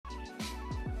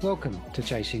Welcome to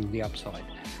Chasing the Upside,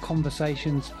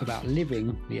 conversations about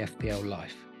living the FPL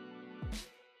life.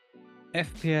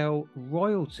 FPL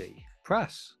royalty,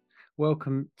 Pras,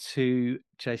 welcome to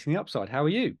Chasing the Upside. How are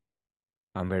you?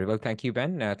 I'm very well, thank you,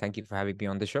 Ben. Thank you for having me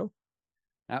on the show.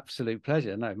 Absolute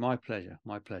pleasure. No, my pleasure.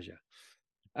 My pleasure.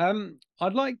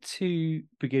 I'd like to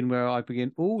begin where I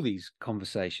begin all these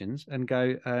conversations and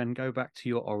go back to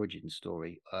your origin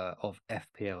story of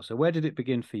FPL. So, where did it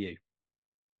begin for you?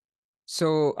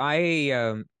 So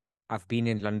I've been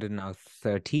in London now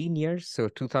 13 years. So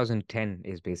 2010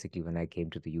 is basically when I came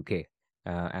to the UK,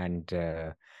 and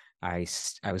I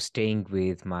was staying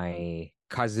with my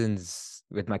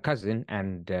cousin,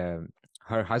 and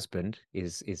her husband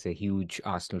is a huge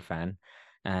Arsenal fan,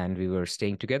 and we were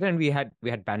staying together, and we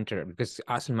had banter because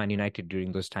Arsenal Man United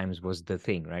during those times was the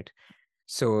thing, right?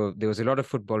 So there was a lot of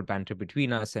football banter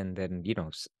between us, and then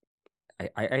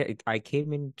I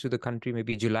came into the country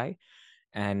maybe July,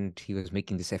 and he was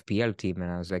making this FPL team,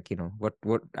 and I was like,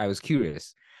 what I was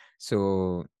curious.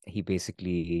 So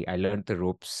I learned the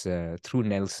ropes through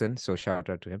Nelson, so shout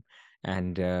out to him.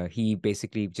 And he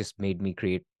basically just made me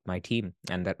create my team,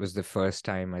 and that was the first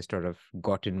time I sort of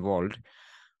got involved.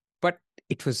 But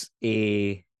it was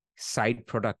a side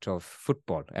product of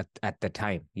football at the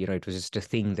time. It was just a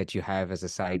thing that you have as a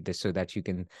side so that you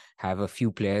can have a few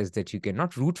players that you can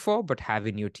not root for, but have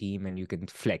in your team and you can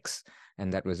flex.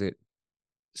 And that was it.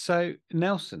 So,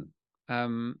 Nelson,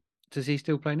 does he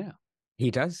still play now?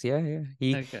 He does, yeah, yeah.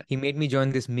 He Okay. he made me join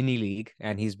this mini league,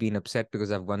 and he's been upset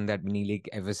because I've won that mini league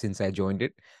ever since I joined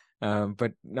it.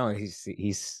 But no, he's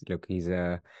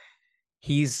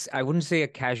I wouldn't say a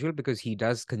casual because he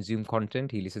does consume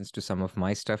content. He listens to some of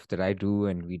my stuff that I do,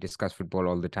 and we discuss football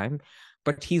all the time.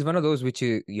 But he's one of those which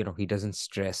he doesn't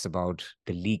stress about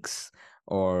the leaks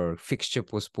or fixture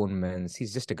postponements.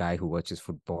 He's just a guy who watches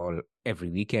football every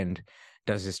weekend,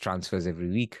 does his transfers every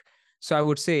week. So I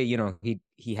would say,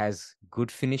 he has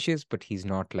good finishes, but he's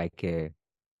not like a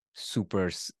super,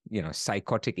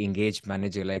 psychotic engaged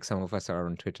manager like some of us are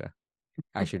on Twitter.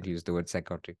 I should use the word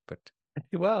psychotic, but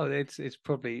Well, it's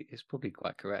probably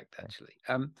quite correct actually.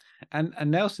 And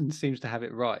Nelson seems to have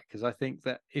it right because I think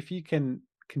that if you can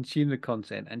consume the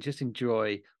content and just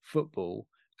enjoy football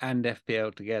and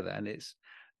FPL together, and it's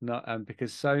not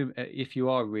because if you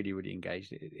are really really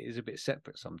engaged, it is a bit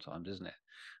separate sometimes, isn't it?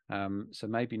 So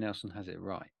maybe Nelson has it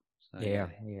right. So yeah,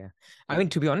 yeah, yeah. I mean,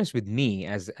 to be honest with me,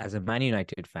 as a Man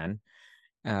United fan,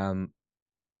 um,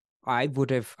 I don't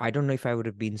know if I would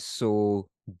have been so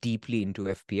deeply into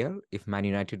FPL if Man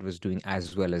United was doing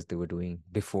as well as they were doing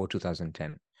before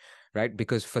 2010, right?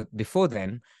 Because before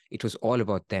then, it was all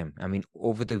about them. I mean,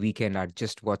 over the weekend, I'd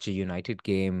just watch a United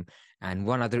game and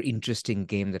one other interesting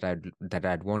game that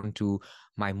I'd want to.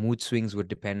 My mood swings would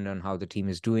depend on how the team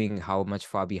is doing, how much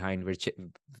far behind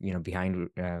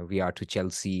we are to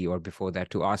Chelsea, or before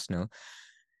that to Arsenal.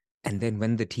 And then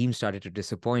when the team started to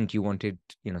disappoint, you wanted,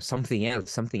 something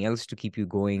else to keep you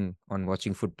going on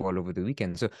watching football over the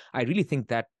weekend. So I really think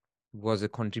that was a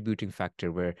contributing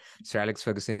factor where Sir Alex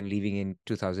Ferguson leaving in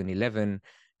 2011,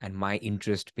 and my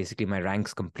interest, basically my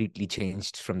ranks completely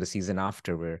changed from the season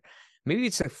after, where maybe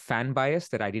it's a fan bias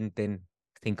that I didn't then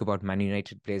think about Man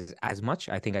United players as much.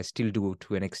 I think I still do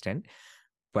to an extent,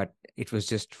 but it was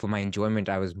just for my enjoyment.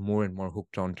 I was more and more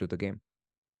hooked on to the game.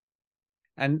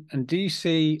 and do you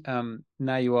see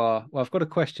now you are well? I've got a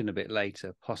question a bit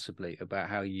later, possibly about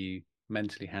how you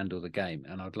mentally handle the game,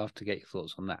 and I'd love to get your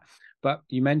thoughts on that. But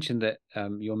you mentioned that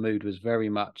your mood was very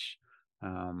much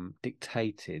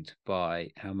dictated by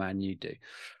how Man U do.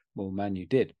 Well, Man U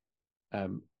did,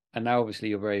 um, and now obviously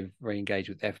you're very very engaged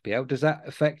with FPL. Does that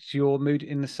affect your mood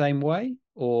in the same way,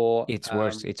 or It's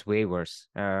worse. It's way worse.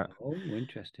 oh, I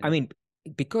interesting. mean,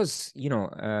 because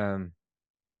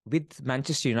with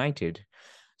Manchester United,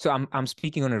 so I'm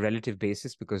speaking on a relative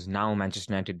basis because now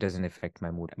Manchester United doesn't affect my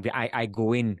mood. I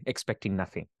go in expecting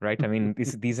nothing, right? I mean,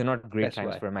 these are not great Best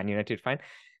times way. for a Man United fan.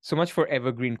 So much for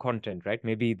evergreen content, right?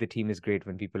 Maybe the team is great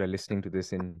when people are listening to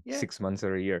this in Yeah. 6 months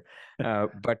or a year.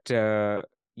 But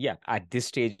yeah, at this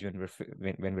stage when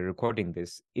we're recording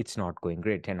this, it's not going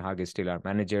great. Ten Hag is still our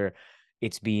manager.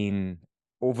 It's been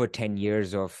over 10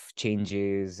 years of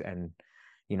changes, and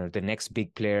the next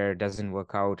big player doesn't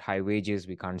work out, high wages,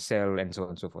 we can't sell, and so on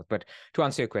and so forth. But to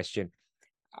answer your question,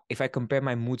 if I compare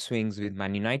my mood swings with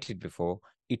Man United before,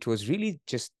 it was really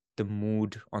just the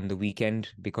mood on the weekend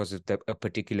because of a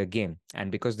particular game. And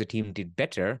because the team did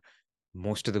better,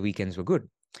 most of the weekends were good.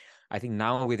 I think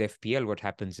now with FPL, what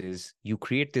happens is you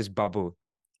create this bubble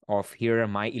of here are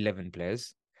my 11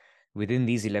 players. Within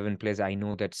these 11 players, I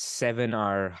know that seven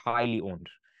are highly owned.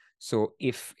 So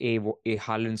if a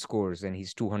Haaland scores and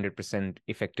he's 200%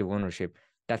 effective ownership,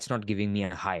 that's not giving me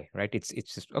a high, right? It's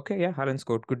just okay, yeah, Haaland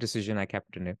scored, good decision, I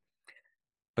captained him.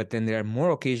 But then there are more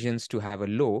occasions to have a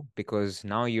low because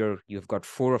now you've got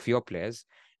four of your players,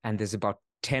 and there's about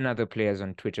 10 other players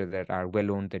on Twitter that are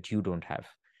well owned that you don't have.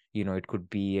 It could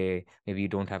be maybe you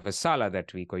don't have a Salah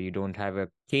that week, or you don't have a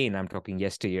Kane. I'm talking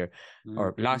yesteryear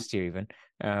or Mm-hmm. last year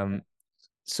even.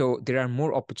 So there are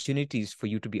more opportunities for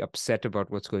you to be upset about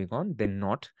what's going on than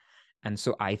not. And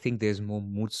so I think there's more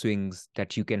mood swings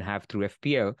that you can have through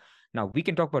FPL. Now we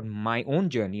can talk about my own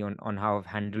journey on how I've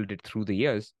handled it through the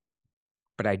years,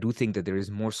 but I do think that there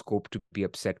is more scope to be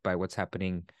upset by what's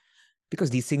happening because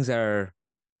these things are,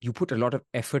 you put a lot of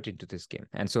effort into this game.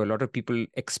 And so a lot of people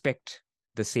expect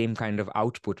the same kind of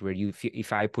output where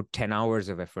if I put 10 hours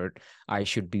of effort, I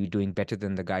should be doing better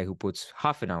than the guy who puts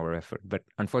half an hour effort. But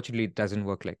unfortunately, it doesn't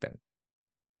work like that.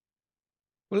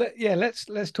 Well, yeah,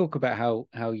 let's talk about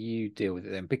how you deal with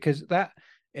it then, because that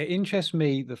it interests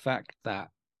me the fact that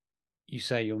you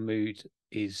say your mood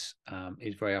is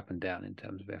very up and down in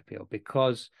terms of FPL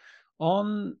because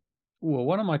on well,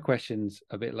 one of my questions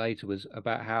a bit later was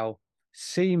about how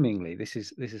seemingly this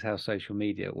is how social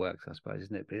media works, I suppose,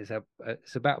 isn't it? But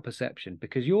it's about perception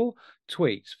because your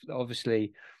tweets,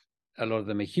 obviously, a lot of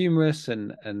them are humorous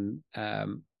and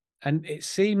it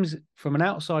seems from an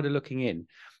outsider looking in,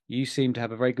 you seem to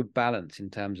have a very good balance in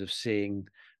terms of seeing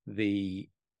the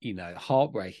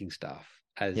heartbreaking stuff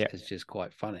Yeah. as just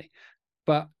quite funny.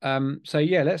 But so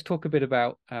yeah, let's talk a bit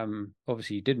about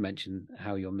obviously you did mention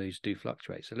how your moods do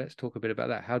fluctuate. So let's talk a bit about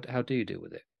that. How do you deal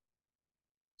with it?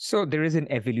 So there is an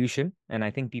evolution, and I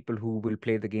think people who will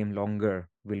play the game longer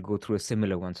will go through a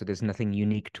similar one. So there's nothing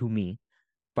unique to me.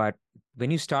 But when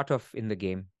you start off in the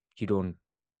game, you don't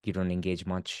you don't engage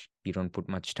much. You don't put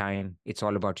much time. It's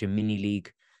all about your mini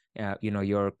league.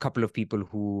 Your couple of people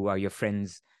who are your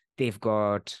friends. They've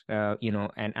got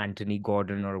an Anthony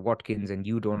Gordon or Watkins, and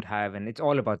you don't have, and it's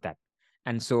all about that.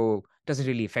 And so it doesn't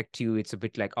really affect you. It's a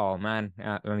bit like, oh man,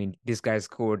 I mean, this guy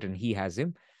scored and he has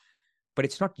him, but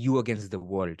it's not you against the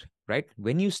world, right?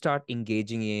 When you start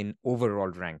engaging in overall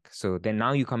rank, so then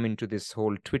now you come into this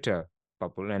whole Twitter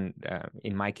bubble, and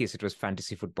in my case, it was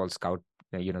Fantasy Football Scout,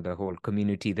 the whole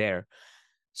community there.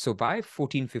 So by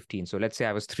 14, 15, so let's say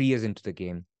I was 3 years into the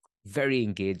game, very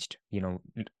engaged,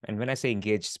 and when I say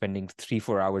engaged, spending 3,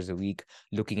 4 hours a week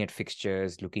looking at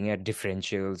fixtures, looking at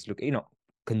differentials,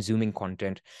 consuming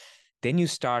content, then you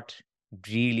start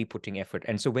really putting effort.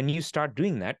 And so when you start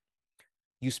doing that,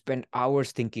 you spend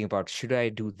hours thinking about, should I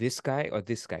do this guy or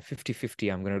this guy?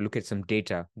 50-50. I'm going to look at some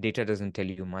data. Data doesn't tell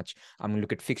you much. I'm going to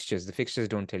look at fixtures. The fixtures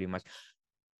don't tell you much.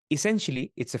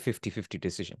 Essentially, it's a 50-50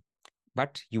 decision.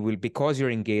 But you will, because you're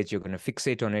engaged, you're going to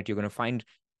fixate on it. You're going to find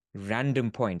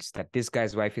random points that this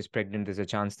guy's wife is pregnant. There's a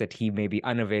chance that he may be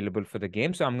unavailable for the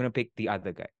game. So I'm going to pick the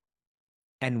other guy.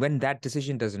 And when that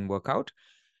decision doesn't work out,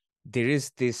 there is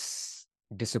this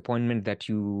disappointment that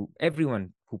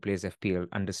everyone who plays FPL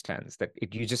understands, that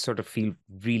you just sort of feel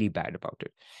really bad about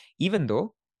it. Even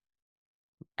though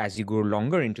as you go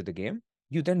longer into the game,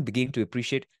 you then begin to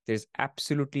appreciate there's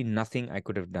absolutely nothing I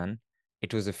could have done.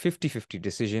 It was a 50-50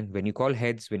 decision. When you call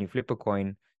heads, when you flip a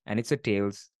coin and it's a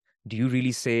tails, do you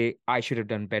really say, I should have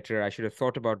done better? I should have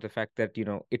thought about the fact that,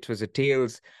 it was a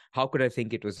tails. How could I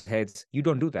think it was heads? You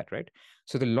don't do that, right?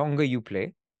 So the longer you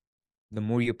play, the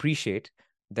more you appreciate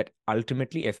that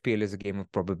ultimately FPL is a game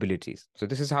of probabilities. So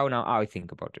this is how now I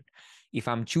think about it. If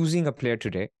I'm choosing a player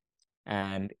today,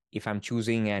 and if I'm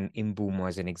choosing an Imbumo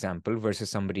as an example versus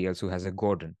somebody else who has a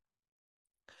Gordon,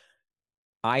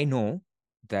 I know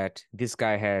that this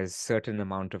guy has certain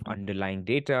amount of underlying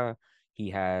data. He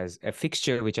has a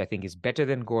fixture which I think is better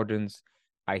than Gordon's.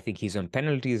 I think he's on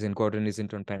penalties and Gordon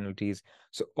isn't on penalties.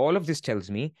 So all of this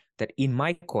tells me that in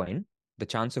my coin, the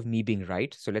chance of me being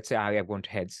right, so let's say I want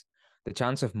heads, the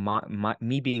chance of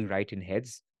me being right in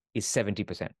heads is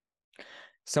 70%.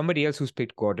 Somebody else who's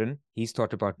picked Gordon, he's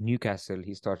thought about Newcastle.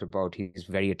 He's thought about he's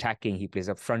very attacking. He plays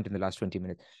up front in the last 20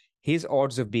 minutes. His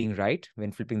odds of being right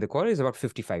when flipping the call is about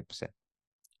 55%.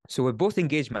 So we're both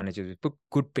engaged managers. We put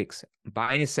good picks.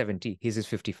 Mine is 70. His is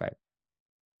 55.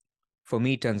 For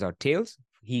me, it turns out tails.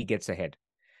 He gets ahead.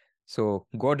 So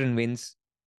Gordon wins.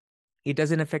 It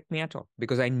doesn't affect me at all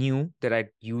because I knew that I'd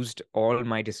used all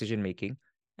my decision making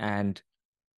and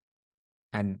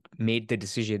made the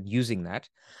decision using that.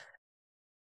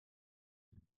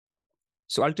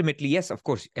 So ultimately, yes, of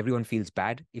course, everyone feels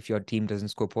bad if your team doesn't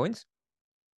score points,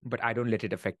 but I don't let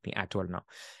it affect me at all now.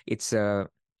 It's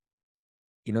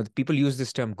people use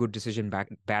this term good decision,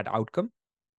 bad outcome.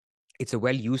 It's a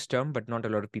well used term, but not a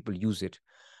lot of people use it.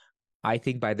 I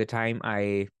think by the time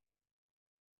I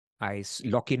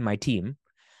lock in my team,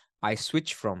 I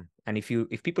switch from, and if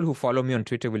people who follow me on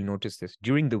Twitter will notice this,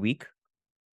 during the week,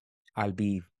 I'll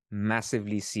be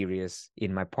massively serious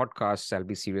in my podcasts. I'll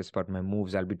be serious about my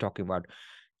moves. I'll be talking about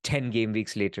 10 game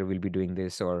weeks later, we'll be doing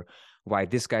this, or why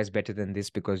this guy's better than this,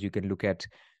 because you can look at,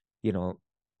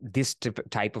 this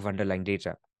type of underlying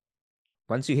data.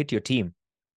 Once you hit your team,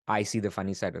 I see the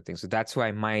funny side of things. So that's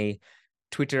why my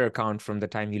Twitter account, from the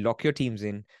time you lock your teams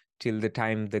in till the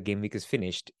time the game week is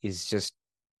finished, is just,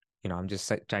 I'm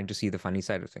just trying to see the funny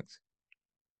side of things.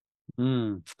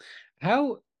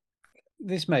 How,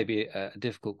 this may be a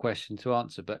difficult question to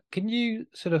answer, but can you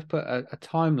sort of put a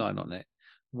timeline on it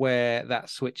where that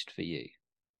switched for you?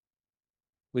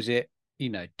 Was it,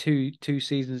 two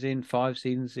seasons in, 5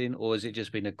 seasons in, or has it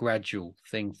just been a gradual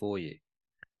thing for you?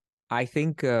 I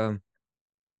think 2-3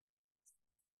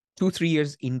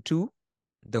 years into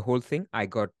the whole thing, I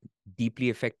got deeply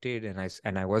affected,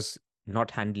 and I was not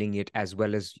handling it as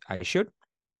well as I should.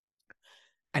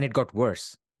 And it got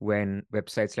worse when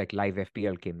websites like Live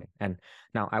FPL came in. And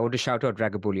now I want to shout out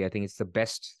Dragoboli. I think it's the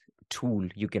best tool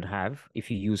you can have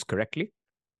if you use correctly.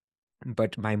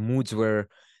 But my moods were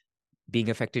being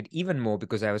affected even more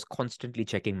because I was constantly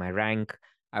checking my rank.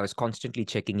 I was constantly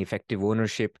checking effective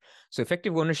ownership. So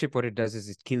effective ownership, what it does is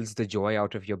it kills the joy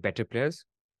out of your better players.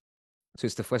 So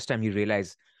it's the first time you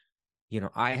realize,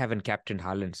 I haven't captained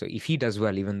Haaland. So if he does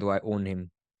well, even though I own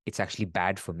him, it's actually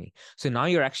bad for me. So now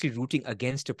you're actually rooting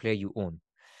against a player you own.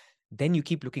 Then you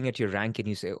keep looking at your rank and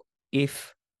you say,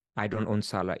 if I don't own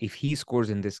Salah, if he scores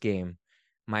in this game,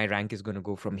 my rank is going to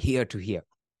go from here to here.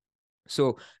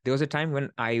 So there was a time when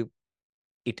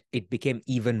it became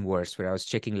even worse, where I was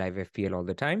checking Live FPL all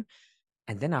the time.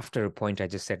 And then after a point, I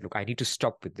just said, look, I need to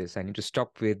stop with this. I need to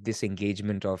stop with this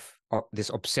engagement of this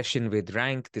obsession with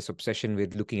rank, this obsession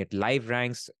with looking at live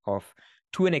ranks of,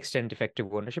 to an extent,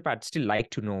 effective ownership. I'd still like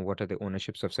to know what are the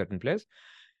ownerships of certain players.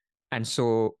 And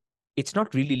so it's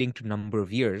not really linked to number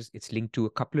of years. It's linked to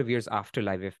a couple of years after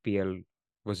Live FPL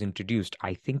was introduced.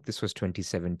 I think this was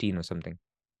 2017 or something.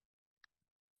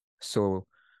 So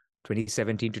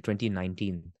 2017 to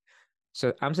 2019.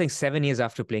 So I'm saying 7 years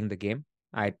after playing the game,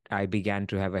 I began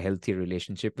to have a healthier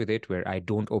relationship with it, where I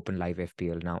don't open Live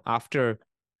FPL now. After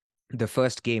the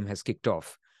first game has kicked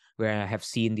off, where I have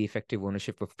seen the effective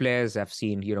ownership of players, I've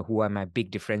seen, who are my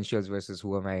big differentials versus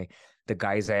who are the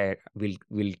guys I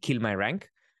will kill my rank.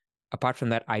 Apart from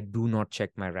that, I do not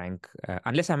check my rank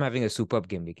unless I'm having a superb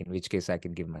game week, in which case I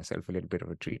can give myself a little bit of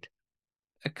a treat.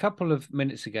 A couple of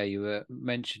minutes ago, you were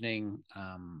mentioning,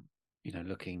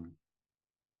 looking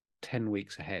 10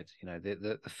 weeks ahead.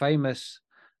 The famous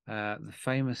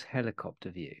helicopter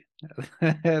view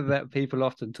that people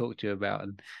often talk to you about,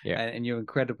 and your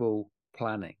incredible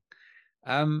planning.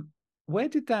 Where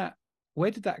did that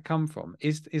come from?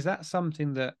 Is that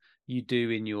something that you do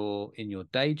in your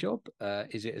day job?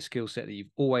 Is it a skill set that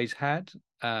you've always had,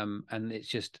 and it's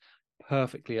just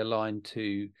perfectly aligned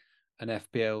to an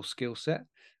FPL skill set?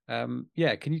 Can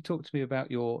you talk to me about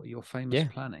your famous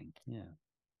planning?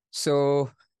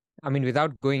 So, I mean,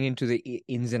 without going into the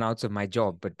ins and outs of my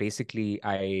job, but basically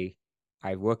I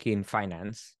work in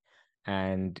finance,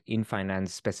 and in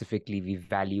finance specifically, we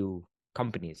value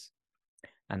companies.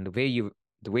 And the way you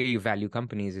value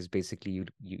companies is basically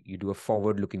you do a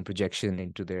forward-looking projection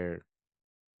into their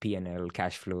P&L,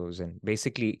 cash flows, and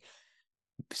basically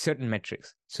certain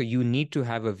metrics. So you need to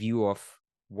have a view of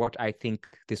what I think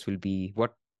this will be,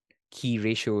 what key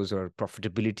ratios or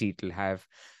profitability it will have.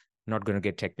 Not going to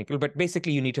get technical, but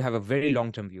basically you need to have a very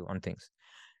long-term view on things.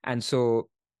 And so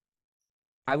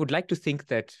I would like to think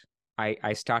that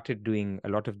I started doing a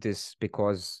lot of this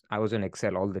because I was on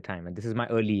Excel all the time. And this is my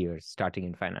early years starting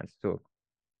in finance. So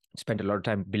spent a lot of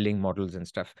time building models and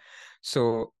stuff.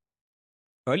 So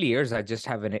early years, I just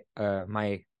have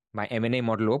my M&A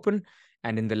model open.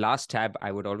 And in the last tab,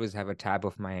 I would always have a tab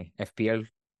of my FPL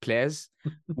players,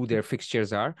 who their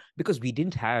fixtures are, because we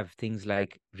didn't have things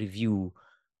like review.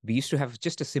 We used to have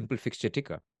just a simple fixture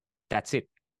ticker. That's it.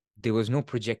 There was no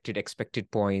projected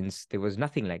expected points. There was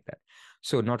nothing like that.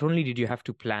 So not only did you have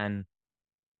to plan,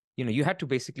 you had to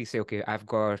basically say, okay, I've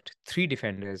got 3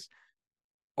 defenders.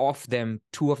 Of them,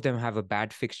 2 of them have a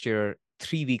bad fixture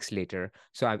 3 weeks later.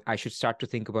 So I should start to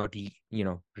think about,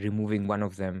 removing one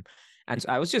of them. And so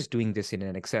I was just doing this in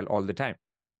an Excel all the time.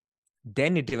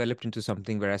 Then it developed into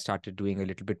something where I started doing a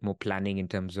little bit more planning in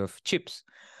terms of chips.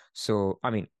 So, I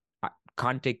mean, I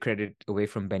can't take credit away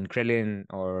from Ben Krellin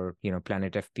or,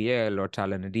 Planet FPL or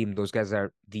Tala Nadim. Those guys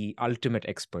are the ultimate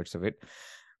experts of it.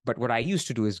 But what I used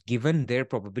to do is, given their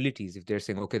probabilities, if they're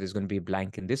saying, okay, there's going to be a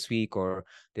blank in this week or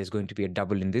there's going to be a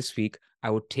double in this week,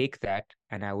 I would take that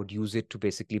and I would use it to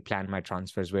basically plan my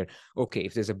transfers where, okay,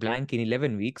 if there's a blank in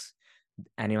 11 weeks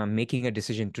and if I'm making a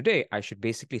decision today, I should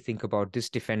basically think about this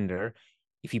defender,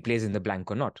 if he plays in the blank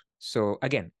or not. So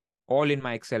again, all in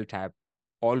my Excel tab,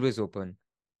 always open.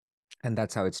 And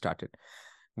that's how it started.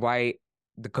 Why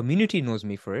the community knows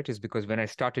me for it is because when I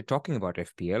started talking about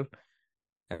FPL,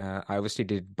 I obviously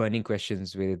did burning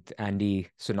questions with Andy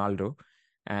Sonaldo,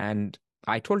 and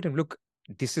I told him, look,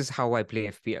 this is how I play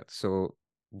FPL. So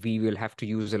we will have to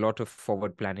use a lot of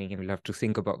forward planning and we'll have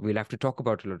to talk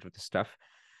about a lot of this stuff.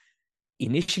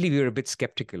 Initially, we were a bit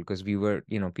skeptical because we were,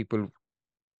 people,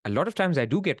 a lot of times I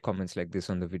do get comments like this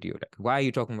on the video, like, why are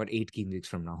you talking about 8 game weeks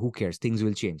from now? Who cares? Things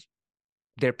will change.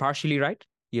 They're partially right.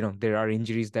 There are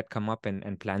injuries that come up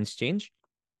and plans change.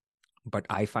 But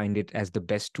I find it as the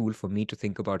best tool for me to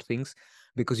think about things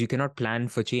because you cannot plan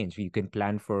for change. You can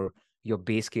plan for your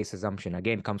base case assumption.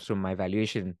 Again, comes from my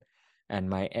valuation and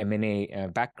my M&A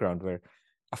background where,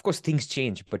 of course, things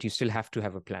change, but you still have to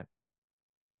have a plan.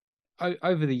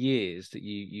 Over the years that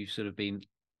you've sort of been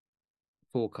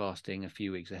forecasting a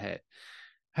few weeks ahead,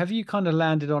 have you kind of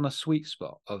landed on a sweet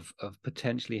spot of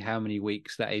potentially how many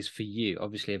weeks that is for you?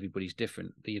 Obviously, everybody's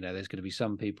different. There's going to be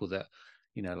some people that,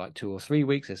 like 2 or 3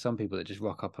 weeks. There's some people that just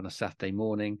rock up on a Saturday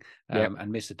morning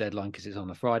and miss the deadline because it's on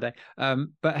a Friday.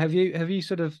 But have you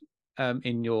sort of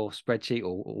in your spreadsheet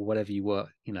or whatever you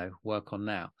work on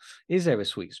now, is there a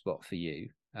sweet spot for you?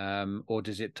 Or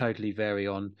does it totally vary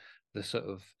on the sort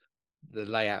of the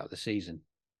layout of the season?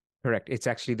 Correct. It's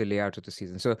actually the layout of the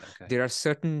season. So there are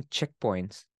certain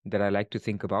checkpoints that I like to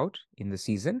think about in the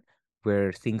season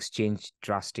where things change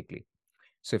drastically.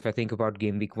 So if I think about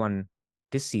game week 1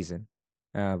 this season,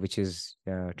 which is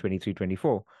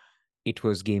 23-24, it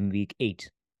was game week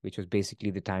 8, which was basically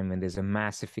the time when there's a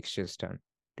massive fixtures turn.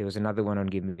 There was another one on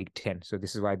game week 10. So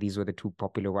this is why these were the 2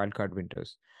 popular wildcard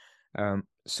windows.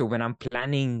 So when I'm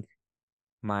planning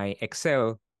my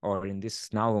Excel, or in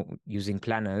this now using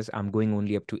planners, I'm going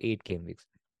only up to 8 game weeks.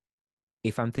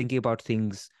 If I'm thinking about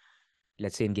things,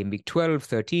 let's say in game week 12,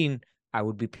 13, I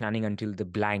would be planning until the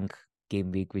blank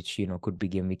game week, which, could be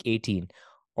game week 18.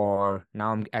 Or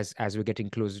now as we're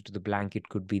getting closer to the blank, it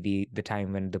could be the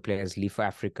time when the players leave for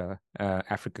Africa,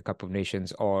 Africa Cup of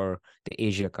Nations or the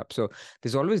Asia Cup. So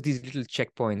there's always these little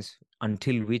checkpoints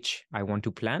until which I want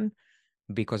to plan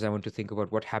because I want to think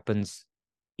about what happens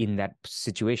in that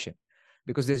situation.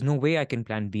 Because there's no way I can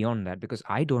plan beyond that because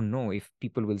I don't know if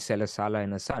people will sell a Salah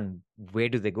and a Son. Where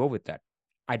do they go with that?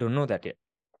 I don't know that yet.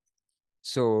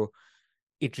 So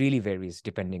it really varies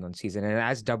depending on season. And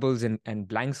as doubles and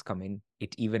blanks come in,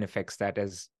 it even affects that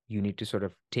as you need to sort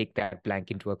of take that blank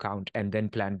into account and then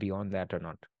plan beyond that or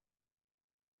not.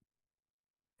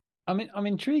 I mean, I'm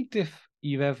intrigued if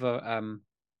you've ever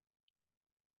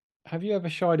have you ever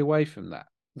shied away from that,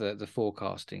 the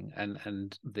forecasting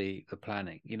and the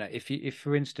planning? If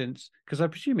for instance, because I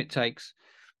presume it takes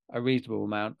a reasonable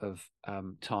amount of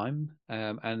time,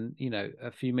 and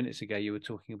a few minutes ago you were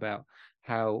talking about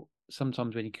how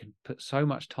sometimes when you can put so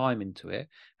much time into it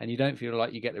and you don't feel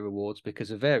like you get the rewards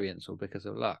because of variance or because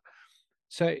of luck.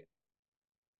 So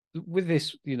with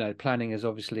this, planning has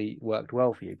obviously worked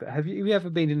well for you, but have you ever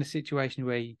been in a situation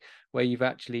where you've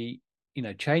actually,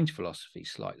 changed philosophy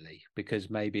slightly because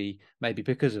maybe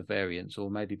because of variance or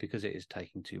maybe because it is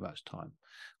taking too much time,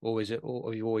 or have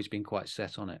you always been quite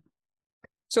set on it?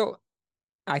 So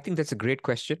I think that's a great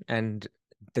question. And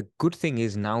the good thing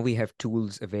is now we have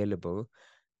tools available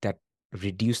that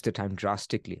reduce the time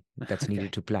drastically that's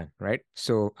needed to plan, right?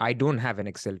 So I don't have an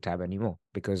Excel tab anymore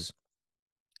because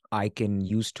I can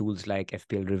use tools like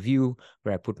FPL Review,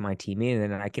 where I put my team in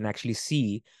and I can actually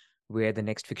see where the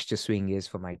next fixture swing is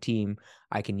for my team.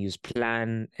 I can use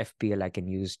Plan FPL, I can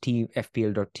use Team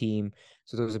FPL.team.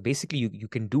 So those are basically you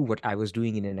can do what I was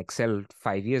doing in an Excel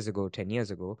 5 years ago, 10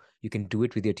 years ago. You can do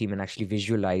it with your team and actually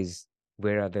visualize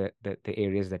where are the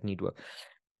areas that need work.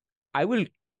 I will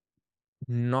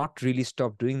not really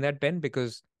stop doing that, Ben,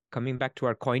 because coming back to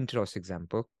our coin toss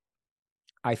example,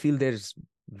 I feel there's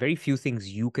very few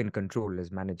things you can control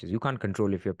as managers. You can't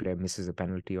control if your player misses a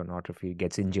penalty or not, if he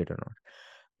gets injured or not.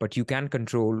 But you can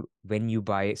control when you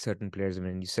buy certain players and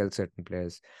when you sell certain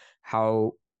players.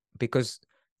 Because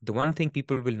the one thing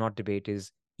people will not debate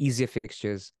is easier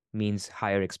fixtures means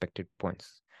higher expected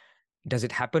points. Does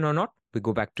it happen or not? We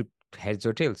go back to heads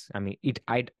or tails. I mean,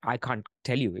 I can't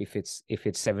tell you if it's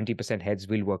 70% heads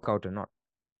will work out or not.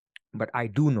 But I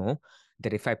do know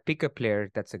that if I pick a player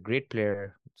that's a great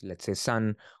player, let's say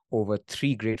Sun, over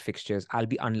 3 great fixtures, I'll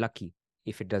be unlucky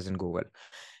if it doesn't go well.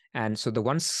 And so the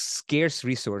one scarce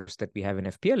resource that we have in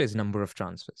FPL is number of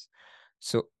transfers.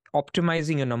 So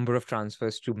optimizing your number of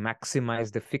transfers to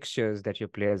maximize the fixtures that your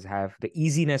players have, the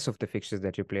easiness of the fixtures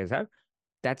that your players have,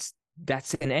 that's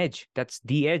an edge. That's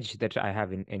the edge that I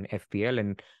have in FPL.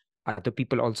 And other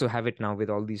people also have it now with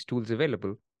all these tools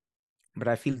available. But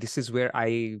I feel this is where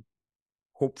I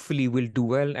hopefully will do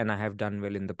well, and I have done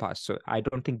well in the past. So I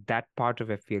don't think that part of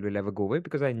FPL will ever go away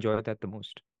because I enjoy that the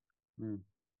most. Mm.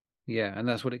 Yeah, and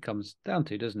that's what it comes down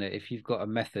to, doesn't it? If you've got a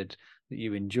method that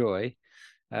you enjoy,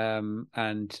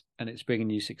 and it's bringing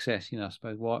you success, I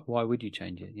suppose why would you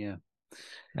change it? Yeah,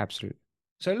 Absolutely.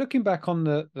 so looking back on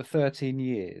the 13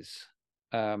 years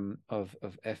of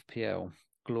FPL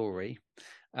glory,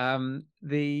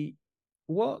 the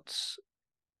what's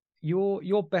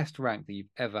your best rank that you've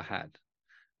ever had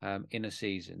in a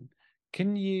season?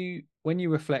 Can you, when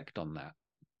you reflect on that,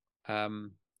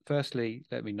 firstly,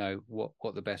 let me know what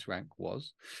the best rank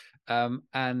was,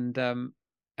 and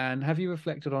have you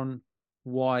reflected on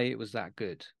why it was that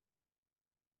good?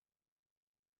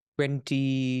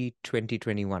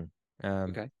 2021.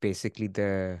 Okay. Basically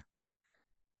the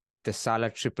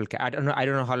Salah triple. I don't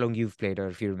know how long you've played or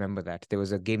if you remember that. There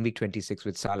was a game week 26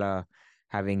 with Salah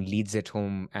having Leeds at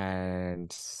home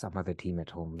and some other team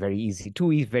at home. Very easy.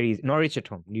 Very easy. Norwich at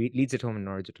home. Leeds at home and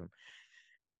Norwich at home.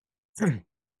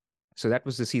 So that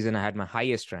was the season I had my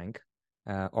highest rank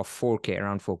of 4K,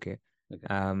 around 4K.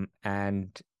 Okay.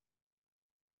 And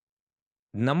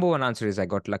number one answer is I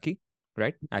got lucky,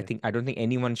 right? Okay. I don't think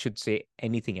anyone should say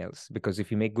anything else, because if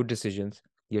you make good decisions,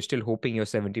 you're still hoping your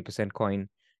 70% coin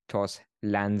toss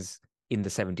lands in the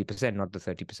 70%, not the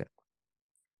 30%.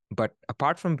 But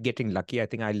apart from getting lucky, I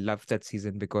think I loved that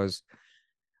season because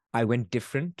I went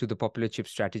different to the popular chip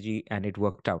strategy and it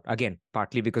worked out. Again,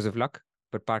 partly because of luck,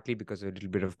 but partly because of a little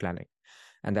bit of planning.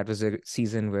 And that was a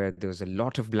season where there was a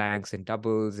lot of blanks and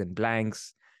doubles and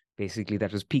blanks. Basically,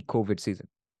 that was peak COVID season.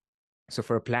 So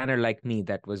for a planner like me,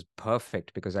 that was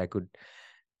perfect because I could,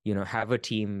 have a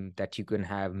team that you can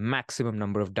have maximum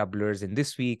number of doublers in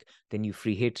this week, then you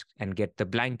free hit and get the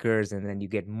blankers, and then you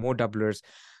get more doublers.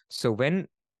 So when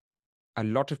a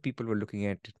lot of people were looking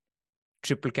at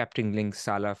triple captain link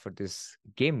Salah for this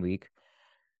game week,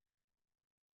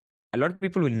 a lot of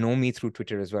people will know me through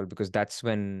Twitter as well, because that's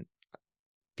when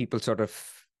people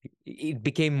it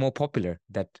became more popular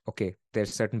that, okay,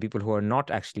 there's certain people who are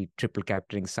not actually triple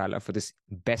capturing Salah for this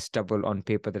best double on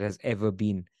paper that has ever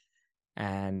been.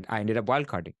 And I ended up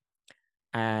wildcarding.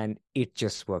 And it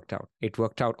just worked out. It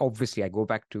worked out. Obviously, I go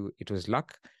back to it was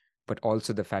luck, but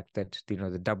also the fact that, the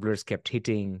doublers kept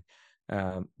hitting.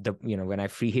 When I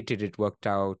free hit it, it worked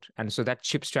out. And so that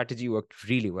chip strategy worked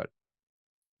really well.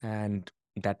 And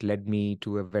that led me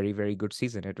to a very, very good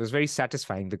season. It was very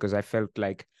satisfying because I felt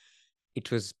like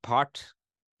it was part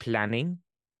planning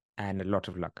and a lot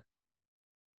of luck.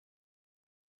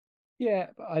 Yeah,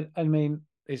 I mean,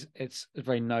 it's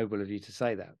very noble of you to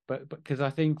say that, but because I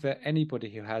think that anybody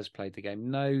who has played the game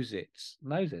knows there's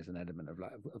an element of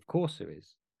luck. Of course there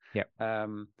is. Yeah,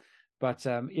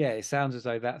 Yeah, it sounds as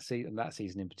though that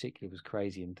season in particular was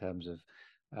crazy in terms of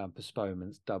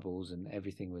postponements, doubles, and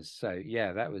everything was so.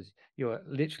 Yeah, you're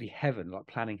literally heaven, like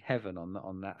planning heaven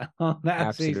on that on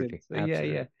that season. absolutely. So yeah, yeah.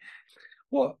 Absolutely.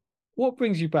 What what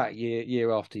brings you back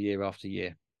year after year after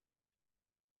year?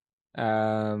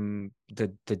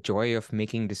 The joy of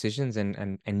making decisions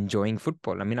and enjoying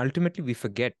football. I mean, ultimately we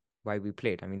forget why we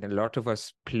played. I mean, a lot of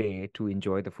us play to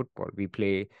enjoy the football. We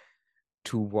play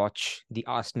to watch the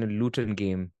Arsenal Luton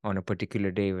game on a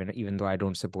particular day, when even though I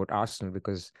don't support Arsenal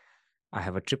because I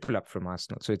have a triple up from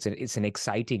Arsenal. So it's an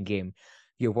exciting game.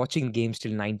 You're watching games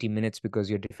till 90 minutes because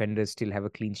your defenders still have a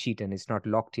clean sheet and it's not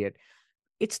locked yet.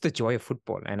 It's the joy of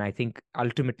football. And I think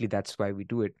ultimately that's why we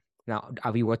do it. Now,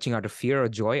 are we watching out of fear or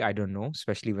joy? I don't know,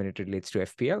 especially when it relates to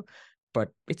FPL. But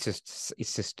it's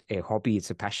just a hobby. It's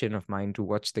a passion of mine to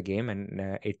watch the game,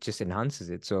 and it just enhances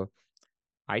it. So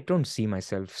I don't see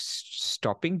myself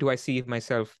stopping. Do I see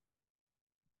myself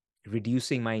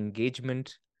reducing my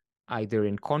engagement either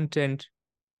in content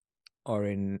or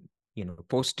in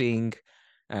posting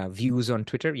views on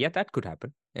Twitter? Yeah, that could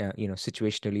happen.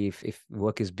 Situationally, if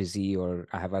work is busy or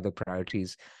I have other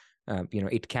priorities,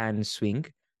 it can swing.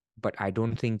 But I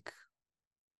don't think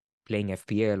playing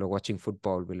FPL or watching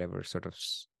football will ever sort of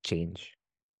change.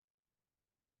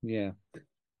 Yeah.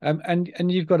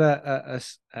 And you've got a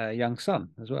young son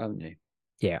as well, haven't you?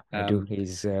 Yeah, I do. Um,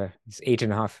 He's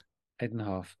 8.5.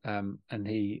 8.5. And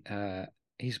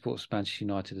he supports Manchester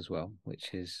United as well,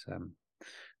 which is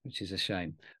a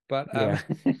shame. But Yeah.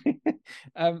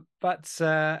 but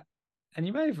and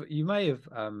you may have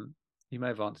you may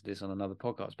have answered this on another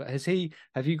podcast, but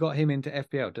have you got him into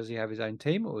FPL? Does he have his own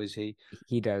team, or is he?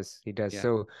 He does. He does. Yeah.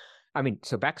 So, I mean,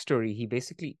 so backstory,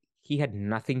 he had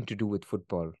nothing to do with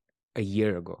football a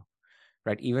year ago,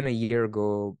 right? Even a year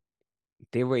ago,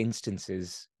 there were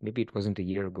instances, maybe it wasn't a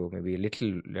year ago, maybe a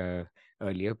little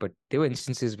earlier, but there were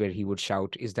instances where he would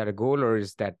shout, "Is that a goal or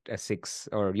is that a six?"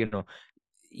 Or,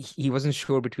 he wasn't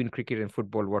sure between cricket and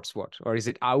football what's what, or is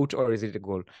it out or is it a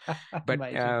goal? But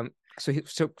Amazing.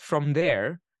 so from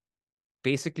there,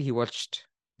 basically he watched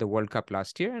the World Cup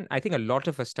last year, and I think a lot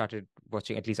of us started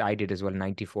watching. At least I did as well.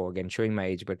 94, again, showing my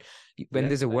age. But when Yeah,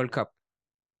 there's a same. World Cup,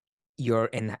 your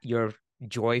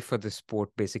joy for the sport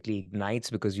basically ignites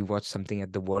because you watch something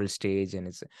at the world stage, and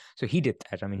it's so he did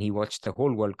that. I mean, he watched the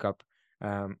whole World Cup.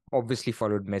 Obviously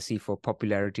followed Messi for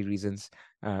popularity reasons.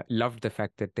 Loved the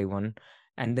fact that they won,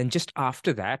 and then just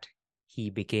after that, he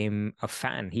became a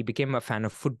fan. He became a fan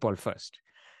of football first.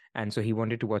 And so he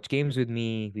wanted to watch games with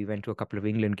me. We went to a couple of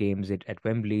England games at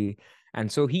Wembley. And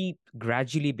so he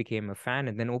gradually became a fan.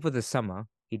 And then over the summer,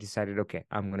 he decided, okay,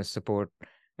 I'm going to support,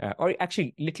 or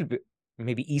actually, little bit,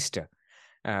 maybe Easter,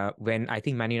 when I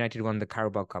think Man United won the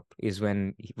Carabao Cup, is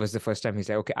when it was the first time he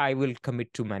said, okay, I will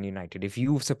commit to Man United. If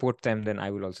you support them, then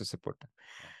I will also support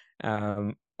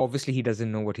them. Obviously, he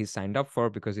doesn't know what he's signed up for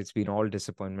because it's been all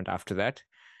disappointment after that.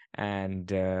 And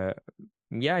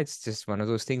yeah, it's just one of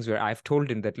those things where I've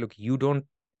told him that, look, you don't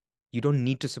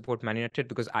need to support Man United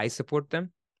because I support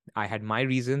them. I had my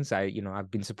reasons.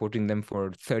 I've been supporting them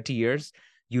for 30 years.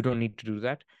 You don't need to do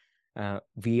that.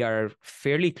 We are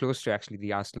fairly close to actually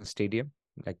the Arsenal stadium,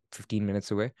 like 15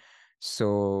 minutes away.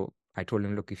 So I told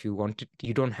him, look, if you want it,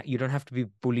 you don't have to be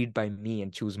bullied by me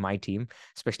and choose my team,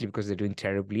 especially because they're doing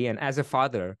terribly. And as a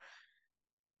father,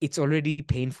 it's already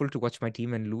painful to watch my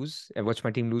team and watch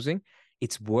my team losing.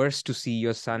 It's worse to see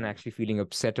your son actually feeling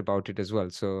upset about it as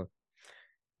well. So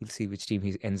we'll see which team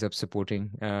he ends up supporting.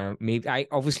 Maybe I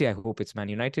hope it's Man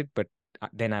United, but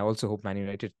then I also hope Man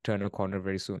United turn a corner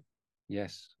very soon.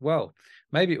 Yes. Well,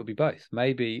 maybe it will be both.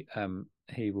 Maybe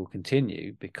he will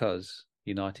continue because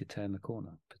United turn the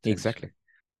corner potentially. Exactly.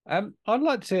 I'd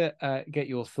like to get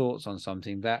your thoughts on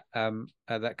something that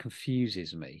that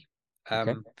confuses me.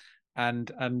 Okay.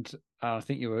 And I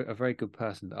think you're a very good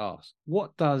person to ask.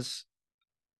 What does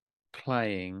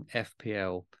playing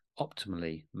FPL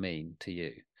optimally mean to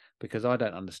you? Because I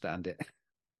don't understand it.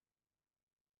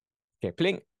 Okay.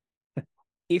 Playing.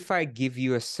 If I give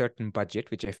you a certain budget,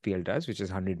 which FPL does, which is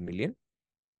 100 million,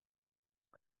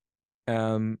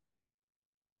 um,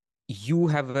 you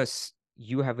have a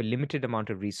limited amount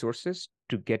of resources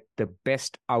to get the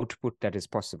best output that is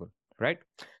possible, right?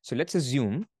 So let's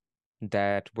assume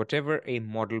that whatever a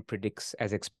model predicts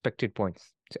as expected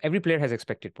points. So every player has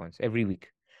expected points every week,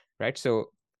 right?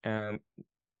 So, and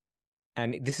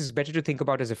this is better to think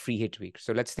about as a free hit week.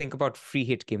 So let's think about free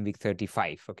hit game week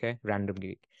 35, okay? Random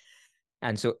week.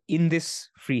 And so in this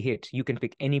free hit, you can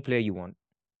pick any player you want.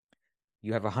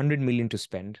 You have 100 million to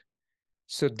spend.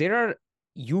 So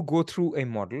you go through a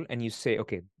model and you say,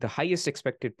 okay, the highest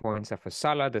expected points are for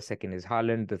Salah, the second is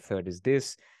Haaland, the third is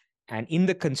this. And in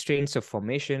the constraints of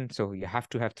formation, so you have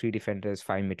to have 3 defenders,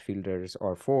 5 midfielders,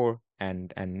 or 4,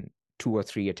 and 2 or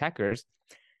 3 attackers.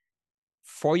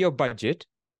 For your budget,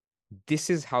 this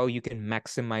is how you can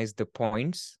maximize the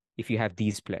points if you have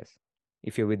these players,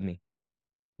 if you're with me.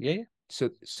 Yeah.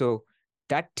 So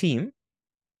that team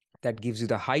that gives you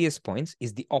the highest points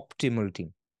is the optimal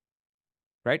team,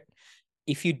 right?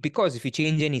 Because if you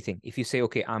change anything, if you say,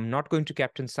 okay, I'm not going to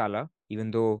captain Salah,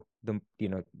 even though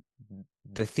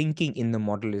the thinking in the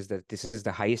model is that this is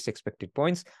the highest expected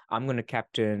points, I'm going to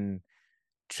captain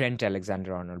Trent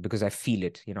Alexander-Arnold because I feel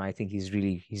it. I think he's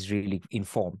really in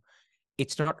form.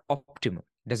 It's not optimal.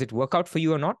 Does it work out for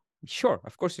you or not? Sure,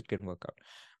 of course it can work out.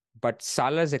 But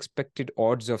Salah's expected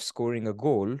odds of scoring a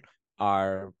goal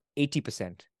are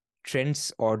 80%.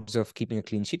 Trent's odds of keeping a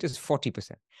clean sheet is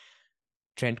 40%.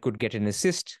 Trent could get an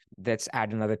assist. Let's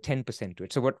add another 10% to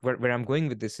it. So where I'm going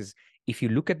with this is, if you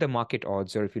look at the market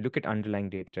odds or if you look at underlying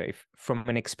data, if from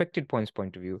an expected points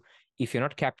point of view, if you're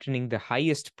not captaining the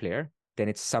highest player, then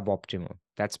it's suboptimal.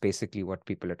 That's basically what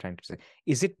people are trying to say.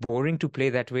 Is it boring to play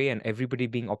that way and everybody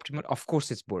being optimal? Of course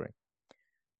it's boring.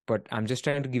 But I'm just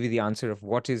trying to give you the answer of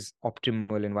what is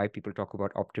optimal and why people talk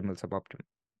about optimal, suboptimal.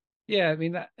 Yeah, I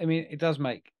mean it does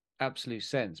make absolute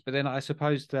sense. But then I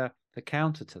suppose the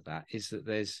counter to that is that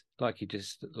there's like you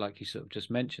sort of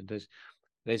just mentioned,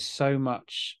 there's so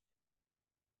much.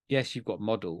 Yes, you've got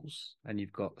models and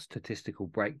you've got statistical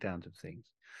breakdowns of things,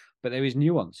 but there is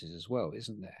nuances as well,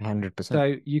 isn't there? 100%.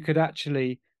 So you could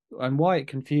actually, and why it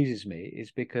confuses me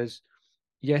is because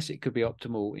yes, it could be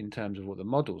optimal in terms of what the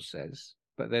model says,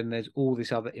 but then there's all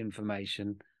this other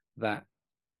information that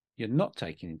you're not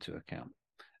taking into account.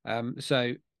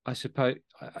 So I suppose,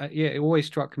 yeah, it always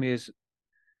struck me as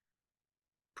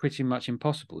pretty much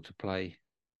impossible to play.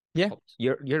 Yeah,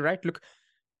 you're right. Look,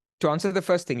 to answer the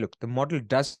first thing, look, the model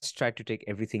does try to take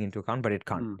everything into account, but it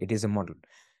can't. It is a model.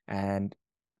 And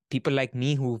people like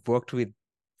me who've worked with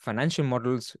financial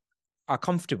models are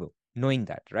comfortable knowing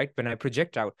that, right? When I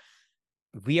project out,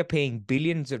 we are paying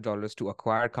billions of dollars to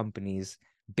acquire companies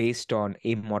based on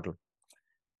a model.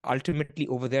 Ultimately,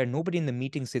 over there, nobody in the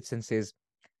meeting sits and says,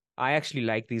 I actually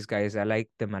like these guys. I like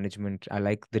the management. I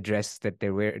like the dress that they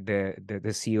wear, the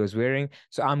CEO is wearing.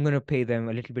 So I'm going to pay them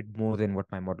a little bit more than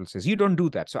what my model says. You don't do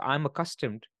that. So I'm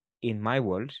accustomed in my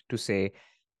world to say,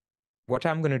 what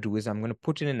I'm going to do is I'm going to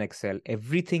put in an Excel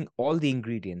everything, all the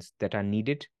ingredients that are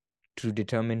needed to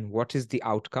determine what is the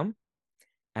outcome,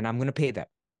 and I'm going to pay that.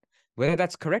 Whether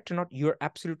that's correct or not, you're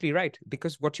absolutely right,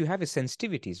 because what you have is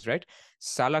sensitivities, right?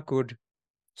 Salah could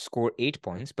score 8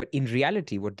 points, but in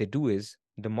reality, what they do is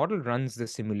the model runs the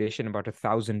simulation about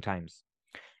 1,000 times.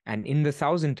 And in the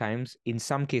 1,000 times, in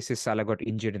some cases, Salah got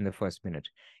injured in the first minute.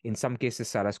 In some cases,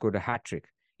 Salah scored a hat trick.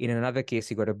 In another case,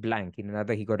 he got a blank. In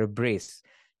another, he got a brace.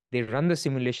 They run the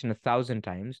simulation 1,000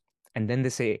 times, and then they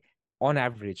say, on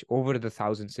average, over the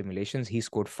 1,000 simulations, he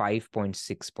scored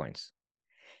 5.6 points.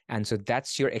 And so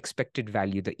that's your expected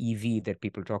value, the EV that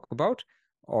people talk about,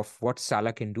 of what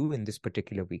Salah can do in this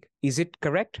particular week. Is it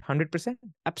correct? 100%?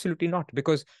 Absolutely not,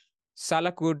 because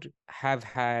Salah could have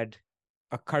had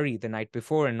a curry the night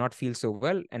before and not feel so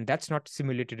well, and that's not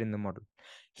simulated in the model.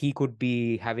 He could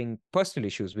be having personal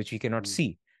issues, which we cannot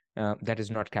see, that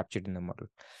is not captured in the model.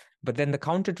 But then the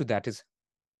counter to that is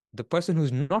the person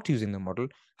who's not using the model,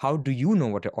 how do you know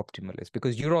what an optimal is?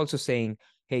 Because you're also saying,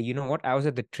 hey, you know what? I was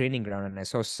at the training ground and I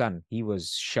saw Sun. He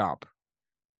was sharp.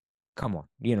 Come on.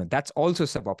 That's also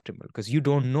suboptimal because you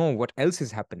don't know what else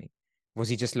is happening. Was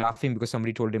he just laughing because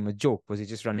somebody told him a joke? Was he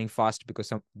just running fast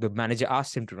because the manager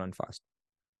asked him to run fast?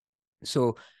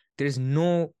 So there's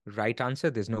no right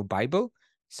answer. There's no Bible.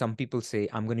 Some people say,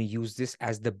 I'm going to use this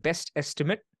as the best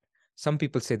estimate. Some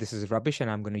people say this is rubbish and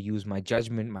I'm going to use my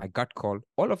judgment, my gut call.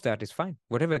 All of that is fine.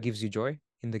 Whatever gives you joy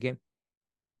in the game.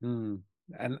 And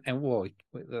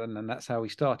that's how we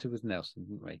started with Nelson,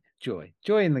 didn't we? Joy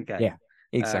in the game. Yeah,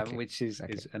 exactly. Which is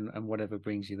exactly. and whatever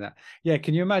brings you that. Yeah,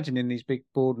 can you imagine in these big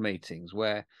board meetings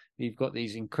where you've got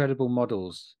these incredible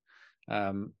models,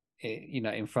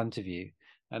 in front of you,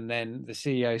 and then the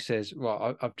CEO says,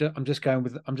 "Right, I'm just going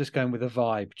with a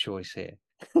vibe choice here."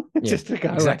 Yeah, Just to go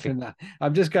away exactly. from that,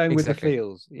 I'm just going with the Exactly.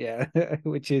 feels, yeah,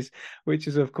 which is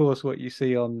of course what you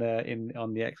see on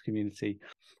the X community.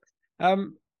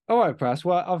 All right, Pras.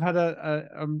 Well, I've had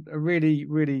a really,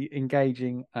 really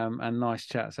engaging and nice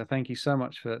chat. So thank you so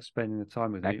much for spending the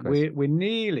time with me. Likewise. We're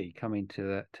nearly coming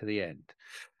to the end.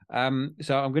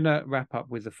 So I'm going to wrap up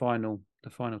with the final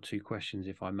two questions,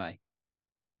 if I may.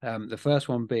 The first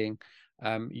one being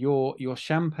your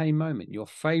champagne moment, your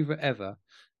favorite ever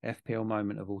FPL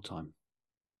moment of all time.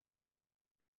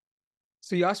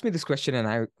 So you asked me this question,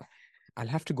 and I'll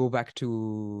have to go back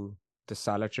to the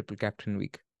Salah triple captain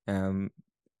week.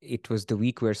 It was the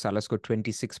week where Salah scored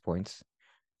 26 points.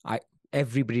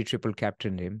 Everybody triple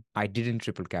captained him. I didn't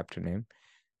triple captain him,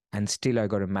 and still I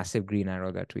got a massive green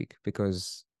arrow that week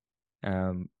because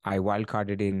I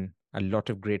wildcarded in a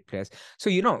lot of great players. So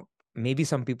maybe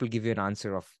some people give you an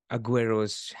answer of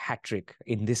Aguero's hat trick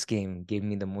in this game gave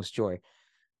me the most joy.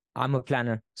 I'm a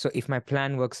planner, so if my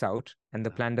plan works out and the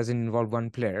plan doesn't involve one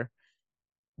player,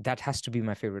 that has to be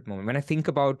my favorite moment. When I think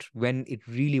about when it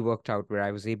really worked out, where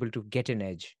I was able to get an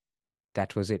edge,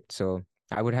 that was it. So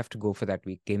I would have to go for that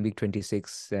week, game week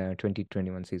 26,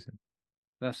 2021 season.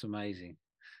 That's amazing.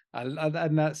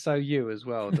 And that's so you as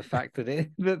well. The fact that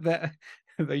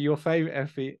that your favorite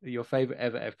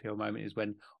ever FPL moment is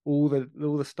when all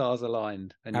the stars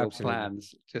aligned and your Absolutely.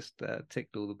 plans just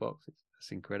ticked all the boxes.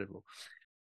 That's incredible.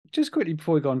 Just quickly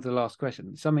before we go on to the last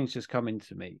question, something's just come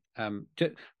into me.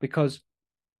 Just because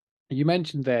you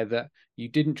mentioned there that you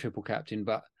didn't triple captain,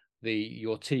 but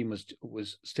your team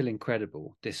was still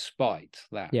incredible despite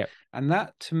that. Yeah. And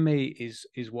that to me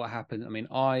is what happened. I mean,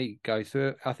 I go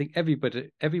through. I think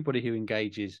everybody who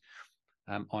engages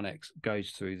on X goes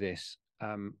through this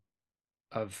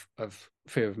of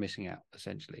fear of missing out,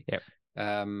 essentially. Yeah.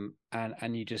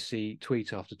 And you just see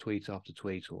tweet after tweet after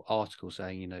tweet or article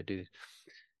saying, do this.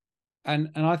 And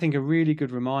I think a really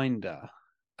good reminder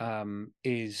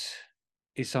is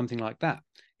something like that.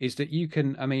 Is that you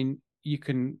can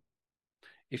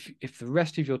if the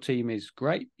rest of your team is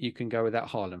great, you can go without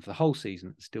Haaland for the whole season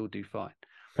and still do fine.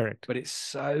 Correct. But it's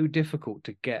so difficult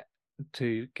to get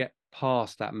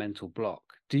past that mental block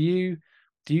Do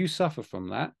you suffer from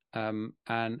that? And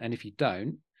if you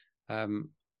don't, um,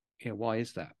 why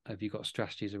is that? Have you got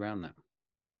strategies around that?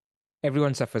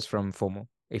 Everyone suffers from FOMO.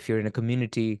 If you're in a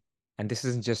community, and this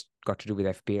isn't just got to do with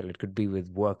FPL, it could be with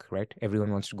work, right?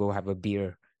 Everyone wants to go have a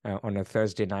beer on a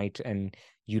Thursday night, and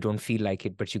you don't feel like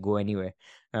it, but you go anyway.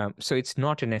 So it's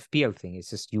not an FPL thing. It's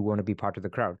just you want to be part of the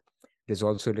crowd. There's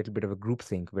also a little bit of a group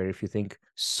think where if you think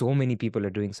so many people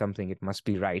are doing something, it must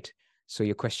be right. So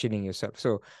you're questioning yourself.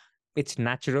 So it's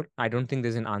natural. I don't think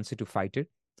there's an answer to fight it.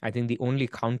 I think the only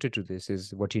counter to this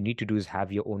is what you need to do is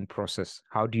have your own process.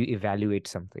 How do you evaluate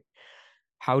something?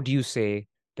 How do you say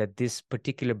that this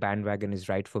particular bandwagon is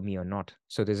right for me or not?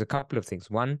 So there's a couple of things.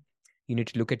 One, you need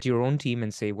to look at your own team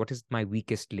and say, what is my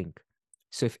weakest link?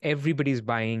 So if everybody's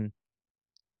buying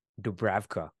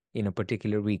Dubravka in a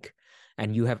particular week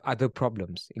and you have other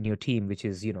problems in your team, which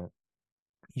is,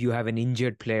 you have an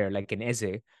injured player like an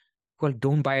Eze, well,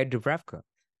 don't buy a Dubravka.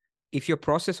 If your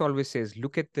process always says,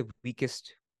 look at the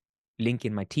weakest link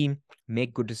in my team,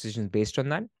 make good decisions based on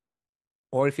that,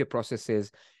 or if your process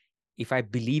says, if I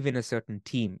believe in a certain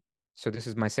team, so this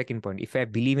is my second point. If I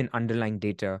believe in underlying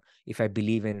data, if I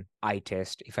believe in eye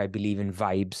test, if I believe in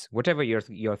vibes, whatever your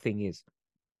thing is,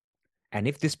 and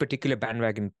if this particular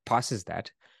bandwagon passes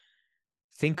that,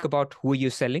 think about who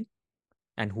you're selling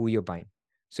and who you're buying.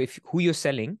 So if who you're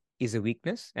selling is a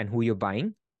weakness and who you're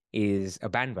buying is a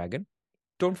bandwagon,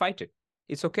 don't fight it.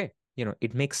 It's okay.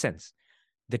 It makes sense.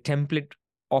 The template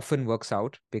often works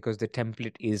out because the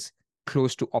template is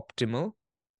close to optimal.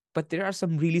 But there are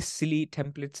some really silly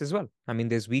templates as well. I mean,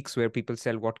 there's weeks where people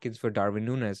sell Watkins for Darwin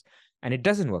Nunes and it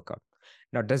doesn't work out.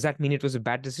 Now, does that mean it was a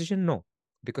bad decision? No,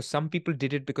 because some people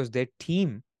did it because their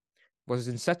team was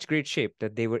in such great shape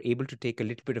that they were able to take a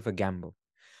little bit of a gamble.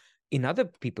 In other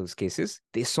people's cases,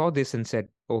 they saw this and said,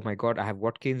 oh my God, I have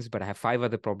Watkins, but I have 5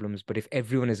 other problems. But if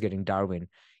everyone is getting Darwin,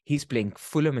 he's playing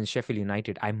Fulham and Sheffield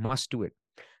United, I must do it.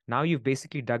 Now you've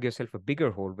basically dug yourself a bigger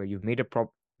hole where you've made a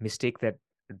mistake that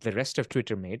the rest of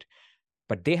Twitter made,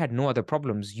 but they had no other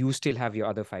problems. You still have your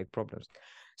other 5 problems.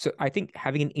 So I think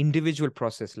having an individual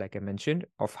process, like I mentioned,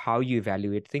 of how you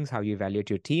evaluate things, how you evaluate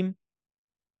your team,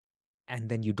 and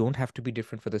then you don't have to be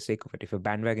different for the sake of it. If a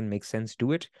bandwagon makes sense,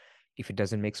 do it. If it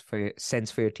doesn't make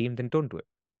sense for your team, then don't do it.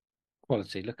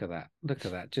 Quality. Look at that. Look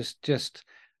at that. Just.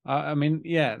 I mean,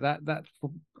 yeah, that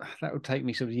would take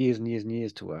me sort of years and years and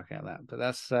years to work out that, but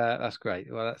that's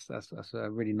great. Well, that's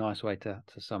a really nice way to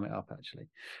sum it up, actually.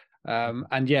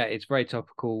 And yeah, it's very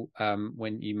topical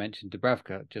when you mentioned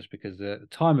Dubravka, just because the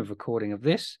time of recording of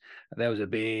this, there was a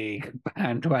big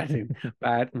bandwagon,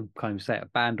 can't even say it, a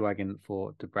bandwagon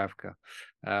for Dubravka,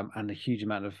 and a huge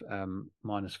amount of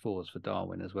 -4s for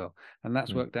Darwin as well, and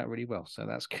that's worked out really well. So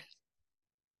that's good.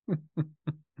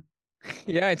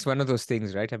 Yeah, it's one of those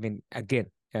things, right? I mean, again,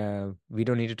 we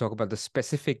don't need to talk about the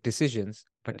specific decisions,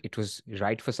 but it was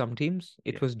right for some teams.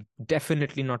 It was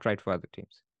definitely not right for other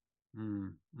teams.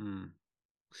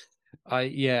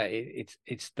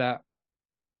 It's that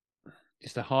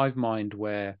it's the hive mind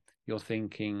where you're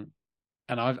thinking,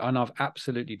 and I've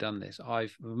absolutely done this.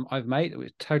 I've made it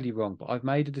was totally wrong, but I've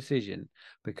made a decision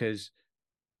because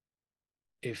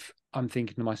if I'm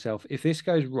thinking to myself, if this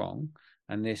goes wrong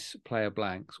and this player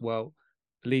blanks, well,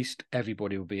 at least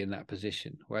everybody will be in that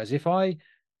position. Whereas if I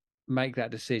make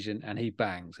that decision and he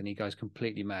bangs and he goes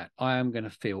completely mad, I am going to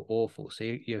feel awful. So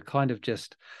you're kind of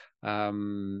just, it's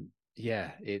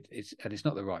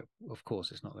not the right. Of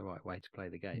course, it's not the right way to play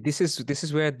the game. This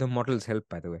is where the models help,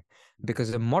 by the way,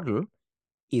 because the model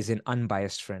is an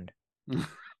unbiased friend,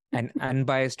 an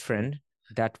unbiased friend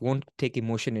that won't take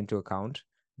emotion into account.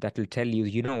 That will tell you,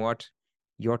 you know what,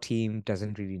 your team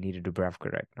doesn't really need a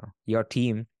Dubravka right now. Your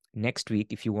team next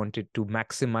week, if you wanted to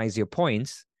maximize your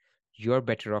points, you're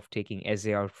better off taking Eze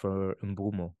out for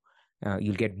Mbumo.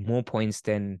 You'll get more points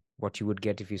than what you would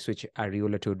get if you switch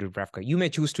Areola to Dubravka. You may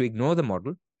choose to ignore the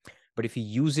model, but if you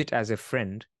use it as a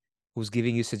friend who's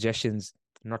giving you suggestions,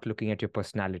 not looking at your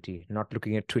personality, not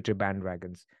looking at Twitter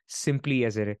bandwagons, simply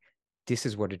as this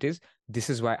is what it is. This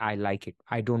is why I like it.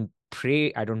 I don't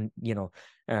pray. I don't,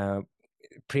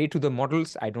 pray to the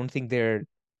models. I don't think they're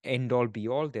end all be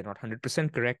all. They're not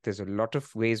 100% correct. There's a lot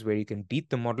of ways where you can beat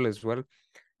the model as well,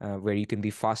 where you can be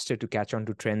faster to catch on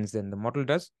to trends than the model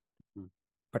does.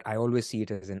 But I always see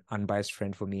it as an unbiased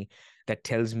friend for me that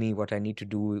tells me what I need to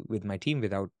do with my team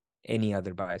without any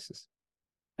other biases.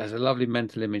 There's a lovely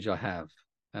mental image I have.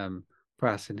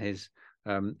 Pras and his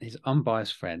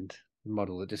unbiased friend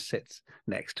model that just sits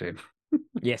next to him.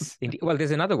 Yes, indeed. Well,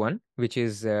 there's another one which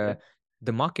is the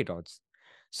market odds.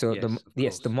 So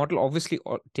the model obviously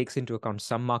takes into account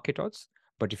some market odds,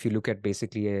 but if you look at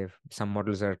basically some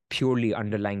models are purely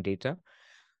underlying data.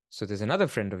 So there's another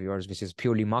friend of yours, which is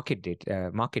purely market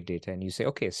data. And you say,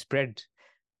 okay, spread,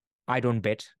 I don't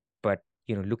bet, but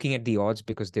looking at the odds,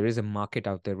 because there is a market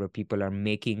out there where people are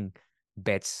making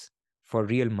bets for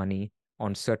real money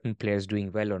on certain players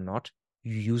doing well or not,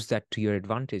 you use that to your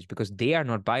advantage because they are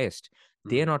not biased.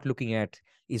 They are not looking at,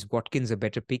 is Watkins a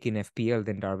better pick in FPL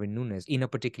than Darwin Núñez in a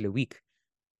particular week?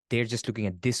 They're just looking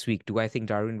at this week. Do I think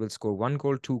Darwin will score 1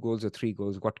 goal, 2 goals, or 3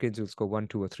 goals? Watkins will score 1,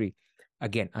 2, or 3.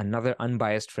 Again, another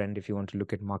unbiased friend if you want to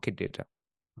look at market data.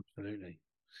 Absolutely.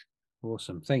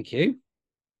 Awesome. Thank you.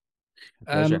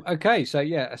 Pleasure. Okay, so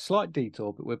yeah, a slight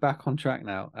detour, but we're back on track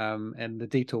now. And the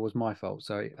detour was my fault.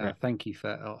 So Right. thank you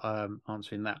for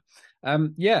answering that.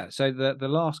 Yeah, so the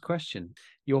last question.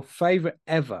 Your favorite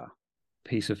ever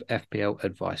piece of FPL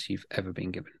advice you've ever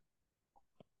been given?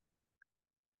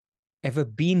 Ever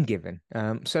been given.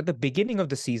 So at the beginning of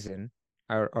the season,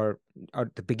 or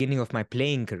at the beginning of my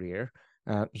playing career,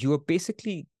 you were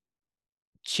basically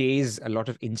chase a lot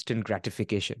of instant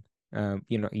gratification.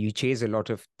 You chase a lot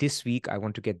of, this week I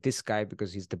want to get this guy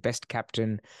because he's the best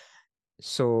captain.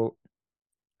 So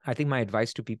I think my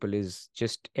advice to people is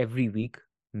just every week,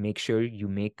 make sure you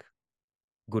make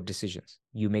good decisions.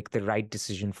 You make the right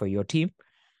decision for your team.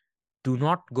 Do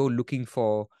not go looking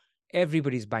for,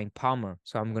 everybody's buying Palmer,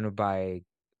 so I'm going to buy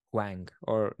Wang,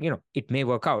 or, it may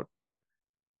work out.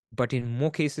 But in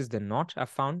more cases than not, I've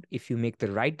found if you make the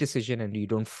right decision and you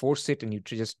don't force it and you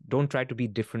just don't try to be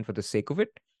different for the sake of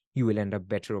it, you will end up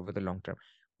better over the long term.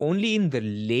 Only in the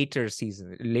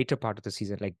later part of the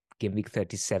season, like game week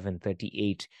 37,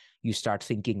 38, you start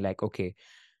thinking like, okay,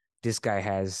 this guy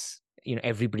has,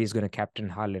 everybody's going to captain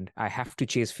Haaland. I have to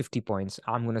chase 50 points.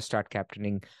 I'm going to start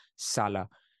captaining Salah.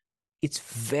 It's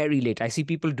very late. I see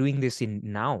people doing this in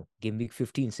now, game week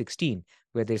 15, 16,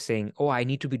 where they're saying, oh, I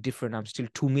need to be different. I'm still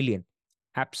 2 million.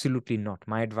 Absolutely not.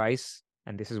 My advice,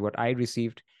 and this is what I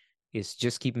received, is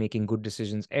just keep making good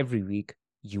decisions every week.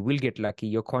 You will get lucky.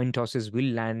 Your coin tosses will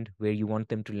land where you want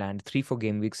them to land 3, 4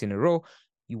 game weeks in a row.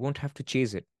 You won't have to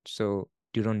chase it. So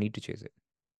you don't need to chase it.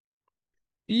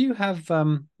 Do you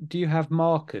have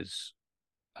markers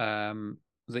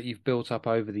that you've built up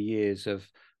over the years of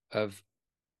the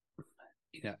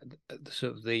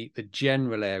sort of the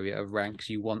general area of ranks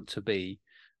you want to be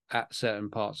at certain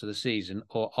parts of the season,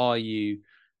 or are you,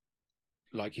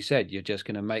 like you said, you're just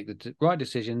going to make the right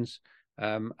decisions,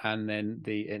 and then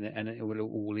and it will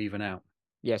all even out?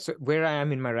 Yeah. So where I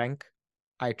am in my rank,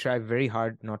 I try very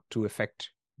hard not to affect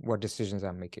what decisions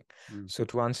I'm making. So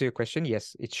to answer your question,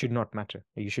 yes, it should not matter.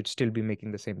 You should still be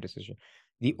making the same decision.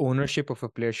 The ownership of a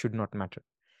player should not matter.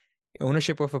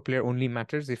 Ownership of a player only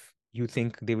matters if you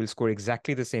think they will score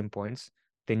exactly the same points.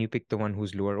 Then you pick the one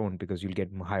who's lower owned because you'll get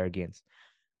higher gains.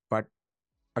 But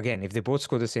again, if they both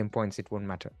score the same points, it won't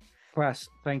matter. Pras,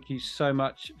 thank you so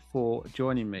much for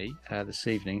joining me this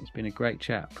evening. It's been a great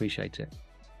chat. Appreciate it.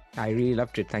 I really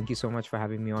loved it. Thank you so much for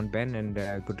having me on, Ben, and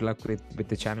good luck with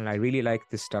the channel. I really like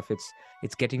this stuff.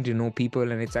 It's getting to know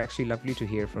people, and it's actually lovely to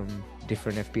hear from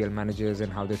different FPL managers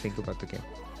and how they think about the game.